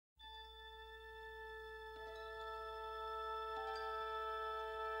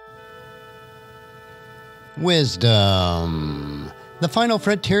Wisdom, the final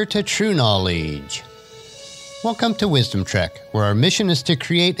frontier to true knowledge. Welcome to Wisdom Trek, where our mission is to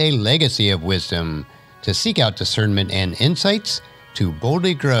create a legacy of wisdom, to seek out discernment and insights, to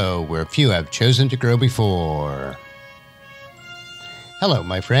boldly grow where few have chosen to grow before. Hello,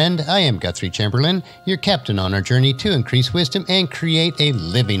 my friend. I am Guthrie Chamberlain, your captain on our journey to increase wisdom and create a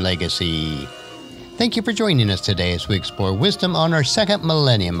living legacy. Thank you for joining us today as we explore wisdom on our second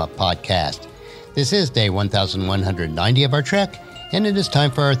millennium podcast. This is day 1190 of our trek, and it is time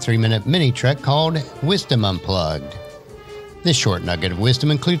for our 3-minute mini trek called Wisdom Unplugged. This short nugget of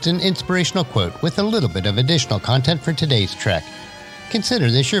wisdom includes an inspirational quote with a little bit of additional content for today's trek. Consider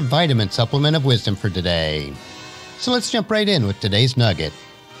this your vitamin supplement of wisdom for today. So let's jump right in with today's nugget.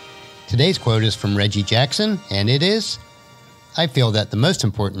 Today's quote is from Reggie Jackson, and it is, "I feel that the most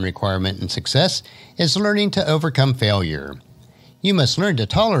important requirement in success is learning to overcome failure. You must learn to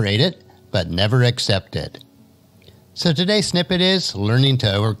tolerate it, but never accept it." So today's snippet is learning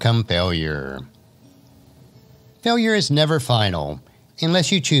to overcome failure. Failure is never final, unless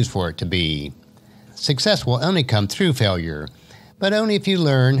you choose for it to be. Success will only come through failure, but only if you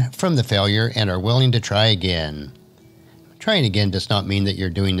learn from the failure and are willing to try again. Trying again does not mean that you're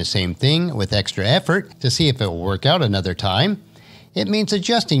doing the same thing with extra effort to see if it will work out another time. It means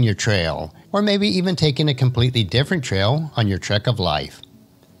adjusting your trail, or maybe even taking a completely different trail on your trek of life.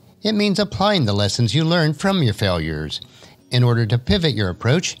 It means applying the lessons you learned from your failures in order to pivot your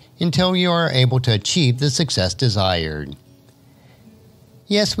approach until you are able to achieve the success desired.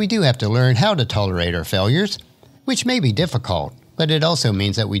 Yes, we do have to learn how to tolerate our failures, which may be difficult, but it also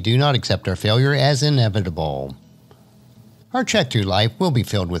means that we do not accept our failure as inevitable. Our trek through life will be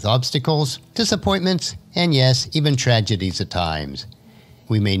filled with obstacles, disappointments, and yes, even tragedies at times.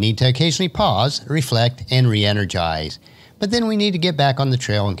 We may need to occasionally pause, reflect, and re-energize, but then we need to get back on the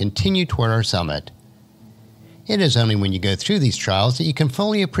trail and continue toward our summit. It is only when you go through these trials that you can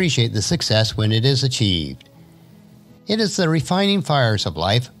fully appreciate the success when it is achieved. It is the refining fires of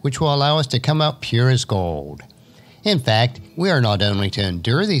life which will allow us to come out pure as gold. In fact, we are not only to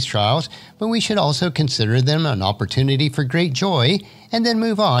endure these trials, but we should also consider them an opportunity for great joy and then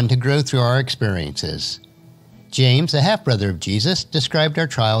move on to grow through our experiences. James, the half-brother of Jesus, described our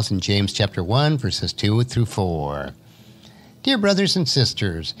trials in James chapter 1, verses 2 through 4. Dear brothers and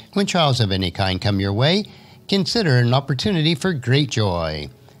sisters, when trials of any kind come your way, consider an opportunity for great joy.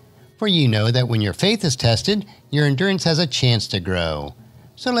 For you know that when your faith is tested, your endurance has a chance to grow.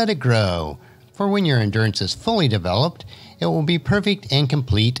 So let it grow, for when your endurance is fully developed, it will be perfect and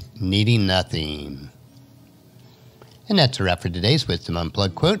complete, needing nothing. And that's a wrap for today's Wisdom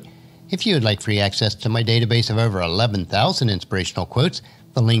Unplugged quote. If you would like free access to my database of over 11,000 inspirational quotes,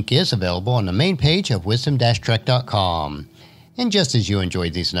 the link is available on the main page of wisdom-trek.com. And just as you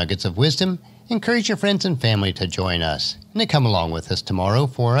enjoyed these nuggets of wisdom, encourage your friends and family to join us and to come along with us tomorrow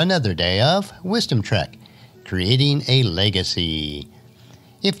for another day of Wisdom Trek, creating a legacy.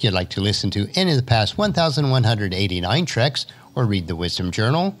 If you'd like to listen to any of the past 1,189 treks or read the Wisdom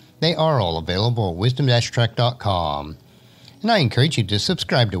Journal, they are all available at wisdom-trek.com. And I encourage you to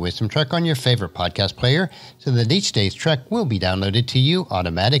subscribe to Wisdom Trek on your favorite podcast player so that each day's trek will be downloaded to you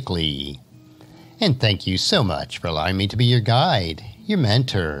automatically. And thank you so much for allowing me to be your guide, your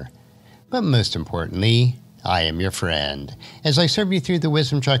mentor. But most importantly, I am your friend, as I serve you through the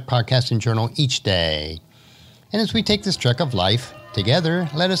Wisdom Trek podcast and journal each day. And as we take this trek of life together,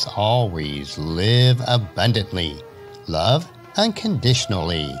 let us always live abundantly, love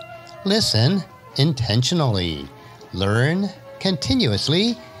unconditionally, listen intentionally, learn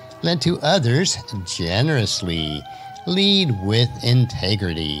continuously, lend to others generously, lead with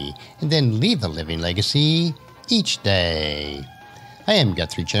integrity, and then leave a living legacy each day. I am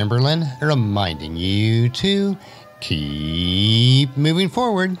Guthrie Chamberlain, reminding you to keep moving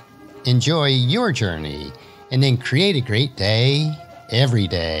forward, enjoy your journey, and then create a great day every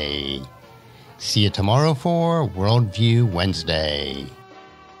day. See you tomorrow for Worldview Wednesday.